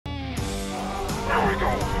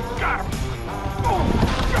got him. Oh,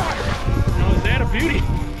 got him. Now, is that a beauty?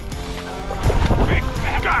 Big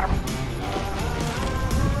fat, got him.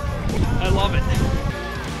 I love it.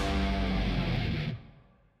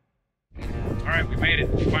 All right, we made it.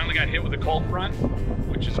 We finally got hit with a cold front,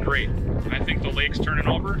 which is great. I think the lake's turning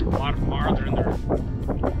over. A lot of them are. They're in their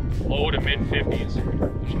low to mid 50s.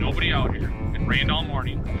 There's nobody out here. It rained all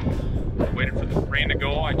morning. Waited for the rain to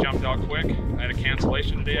go. I jumped out quick. I had a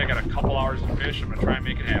cancellation today. I got a couple hours to fish. I'm gonna try and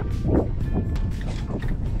make it happen.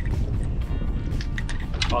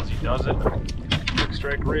 Ozzy does it. Quick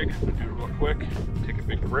strike rig. I'm gonna do it real quick. Take a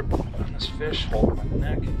big grip on this fish. Hold it by the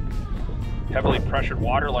neck. Heavily pressured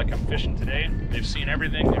water like I'm fishing today. They've seen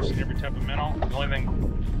everything. They've seen every type of minnow. The only thing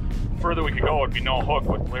further we could go would be no hook,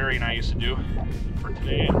 what Larry and I used to do. For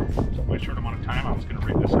today, in my short amount of time, I was going to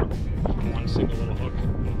rig this up with one single little hook.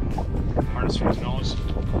 Harness for his nose.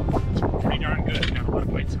 It's pretty darn good. It's got a lot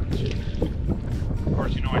of bites on it. Of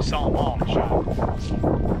course, you know I sell them all in the shop.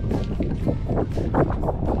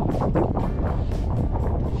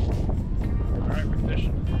 Alright, we're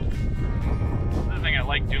fishing. Another thing I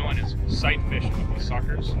like doing is sight fishing with these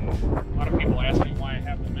suckers. A lot of people ask me why I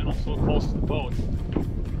have the minnow so close to the boat.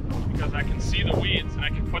 Because I can see the weeds and I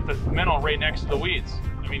can put the minnow right next to the weeds.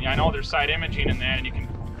 I mean, I know there's side imaging in that and you can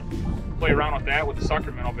play around with that with the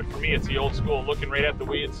sucker minnow, but for me it's the old school, looking right at the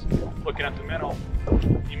weeds, looking at the minnow.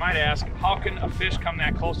 You might ask, how can a fish come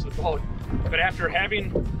that close to the boat? But after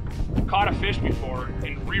having caught a fish before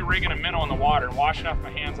and re-rigging a minnow in the water and washing off my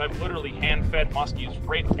hands, I've literally hand-fed muskies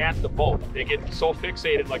right at the boat. They get so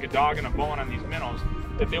fixated like a dog in a bone on these minnows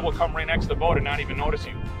that they will come right next to the boat and not even notice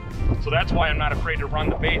you. So that's why I'm not afraid to run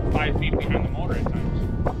the bait 5 feet behind the motor at times.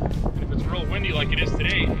 And if it's real windy like it is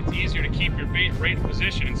today, it's easier to keep your bait right in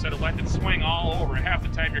position instead of letting it swing all over. Half the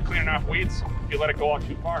time you're cleaning off weeds if you let it go out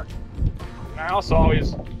too far. And I also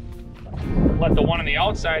always let the one on the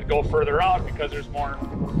outside go further out because there's more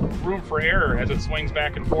room for error as it swings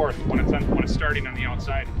back and forth when it's starting on the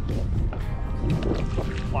outside.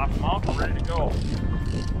 Flop them out, we're ready to go.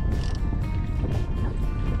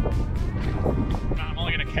 I'm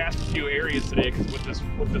only going to cast a few areas today because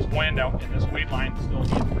with this wind out and this weight line still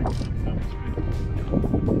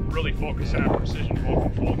really focusing on precision boat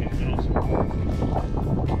control in these minnows.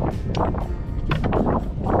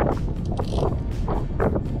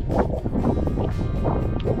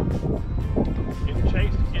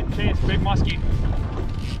 Getting chased, big musky.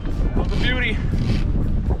 That was a beauty.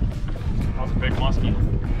 That was a big musky.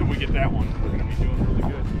 If we get that one, we're going to be doing really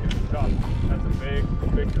good. It's tough. That's a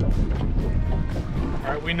big girl.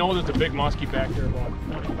 Alright, we know there's a big musky back there about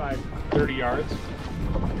 25, 30 yards.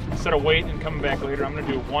 Instead of waiting and coming back later, I'm going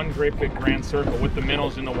to do one great big grand circle with the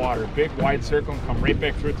minnows in the water. Big wide circle and come right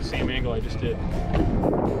back through at the same angle I just did.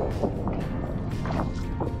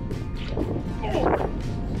 Oh,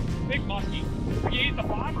 big musky. He ate the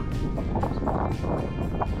bobber.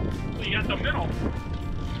 So you got the minnow.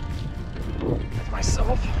 That's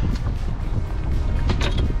myself.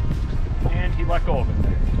 And he let go of it.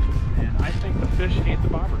 And I think the fish ate the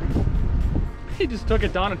bobber. He just took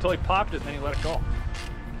it down until he popped it and then he let it go.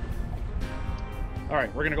 All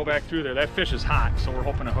right, we're gonna go back through there. That fish is hot, so we're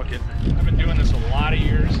hoping to hook it. I've been doing this a lot of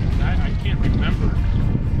years. I can't remember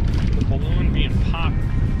the balloon being popped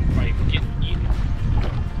by getting eaten.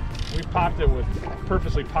 We popped it with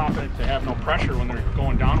purposely popping it to have no pressure when they're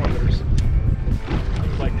going down with it.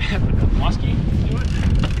 Things like that, but the musky do it.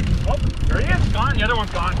 Oh, there he is, gone. The other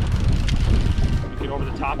one's gone. Get over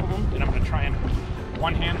the top of them, and I'm gonna try and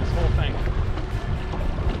one-hand this whole thing.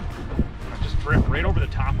 I'm gonna just drift right over the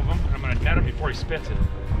top of him, and I'm gonna net him before he spits it.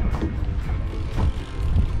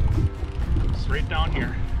 Straight down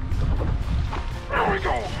here. There we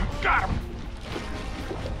go. Got him.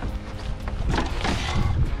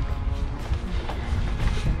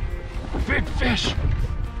 Big fish.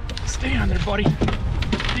 Stay on there, buddy.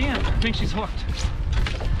 Damn, I think she's hooked.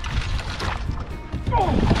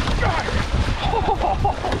 Oh, got her.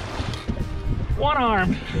 Oh, one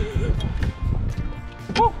arm.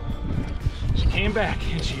 Woo. She came back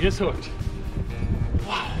and she is hooked.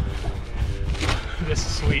 Wow. This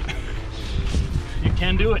is sweet. You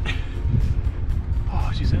can do it.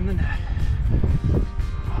 Oh, she's in the net.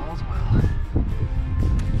 All's well.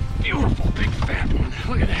 Beautiful big fat one.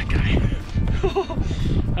 Look at that guy.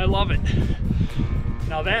 I love it.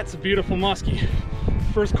 Now that's a beautiful muskie.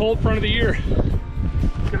 First cold front of the year.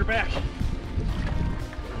 Get her back.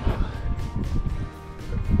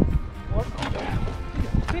 Look how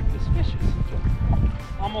thick this fish is.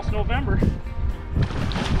 Almost November.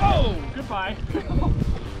 Oh, goodbye.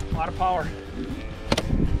 A lot of power.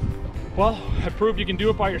 Well, I proved you can do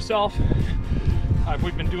it by yourself.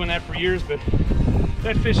 We've been doing that for years, but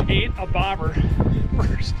that fish ate a bobber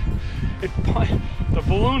first. The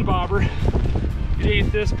balloon bobber, it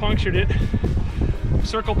ate this, punctured it,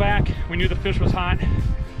 circled back. We knew the fish was hot,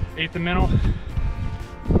 ate the minnow.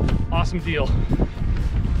 Awesome deal.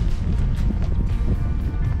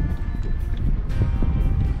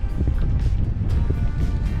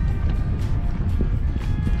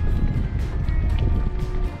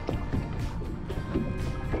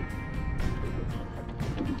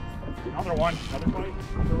 Another one, another bite.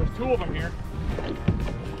 There was two of them here.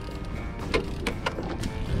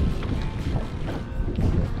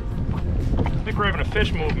 I think we're having a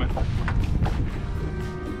fish movement.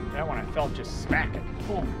 That one I felt just smack it.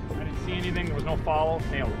 Boom. I didn't see anything, there was no follow.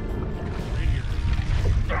 Nailed it. Right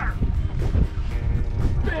here.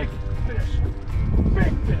 Big fish.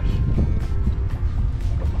 Big fish.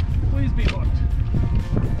 Please be hooked.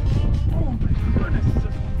 Oh my goodness, this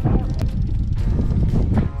is powerful.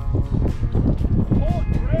 Oh,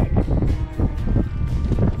 great.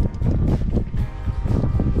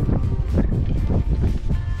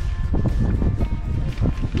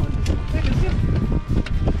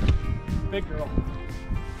 Big girl.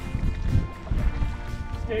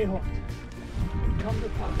 Stay hooked. Come to the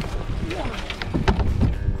top.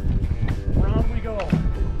 Round we go.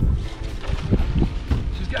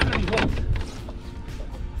 She's got me hooked.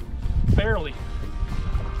 Barely.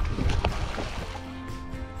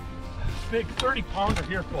 Big 30-pounder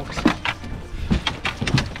here, folks.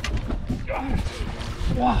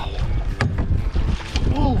 Wow.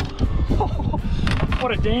 Oh.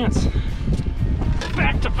 What a dance.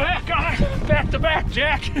 Back to back, back to back,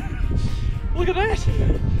 Jack. Look at that.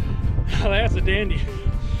 Oh, that's a dandy.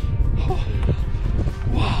 Oh.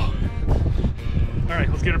 Wow. All right,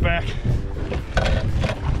 let's get her back.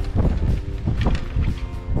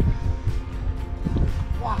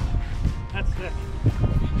 Wow, that's sick.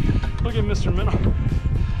 Look at Mr. Minnow.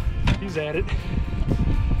 He's at it.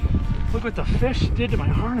 Look what the fish did to my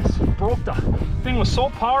harness. Broke the thing, was so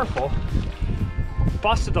powerful.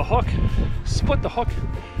 Busted the hook, split the hook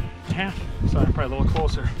in half. Sorry, I'm probably a little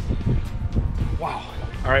closer. Wow.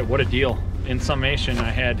 All right, what a deal. In summation, I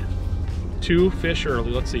had two fish early.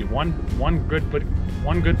 Let's see, one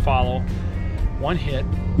good follow, one hit,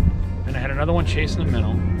 and I had another one chasing the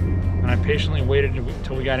minnow. And I patiently waited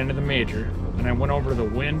until we got into the major. And I went over to the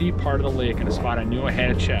windy part of the lake in a spot I knew I had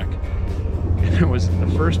to check. And it was the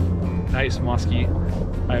first nice muskie.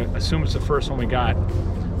 I assume it's the first one we got.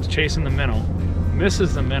 It was chasing the minnow.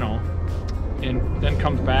 Misses the minnow, and then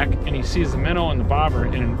comes back and he sees the minnow and the bobber,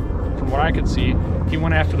 and from what I could see, he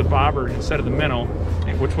went after the bobber instead of the minnow,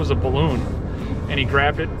 which was a balloon, and he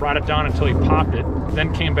grabbed it, brought it down until he popped it,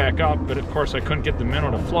 then came back up, but of course I couldn't get the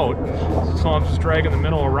minnow to float, so I was just dragging the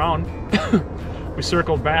minnow around. We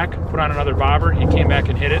circled back, put on another bobber, he came back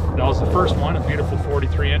and hit it. That was the first one, a beautiful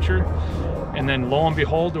 43-incher. And then lo and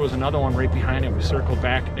behold, there was another one right behind it. We circled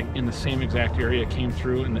back in the same exact area, came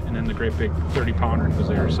through, and then the great big 30-pounder was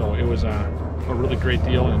there. So it was a really great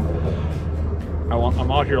deal. And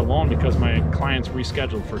I'm out here alone because my client's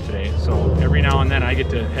rescheduled for today. So every now and then I get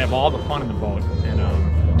to have all the fun in the boat. And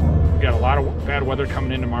we've got a lot of bad weather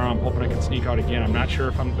coming in tomorrow. I'm hoping I can sneak out again. I'm not sure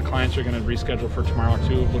if the clients are going to reschedule for tomorrow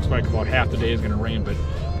too. It looks like about half the day is going to rain, but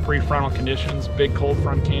prefrontal conditions, big cold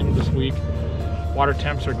front came this week. Water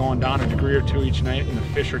temps are going down a degree or two each night, and the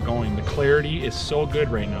fish are going. The clarity is so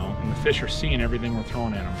good right now, and the fish are seeing everything we're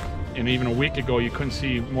throwing at them. And even a week ago, you couldn't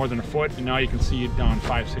see more than a foot, and now you can see it down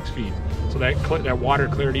 5-6 feet. So that water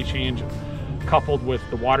clarity change, coupled with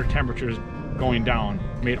the water temperatures going down,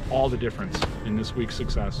 made all the difference in this week's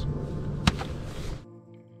success.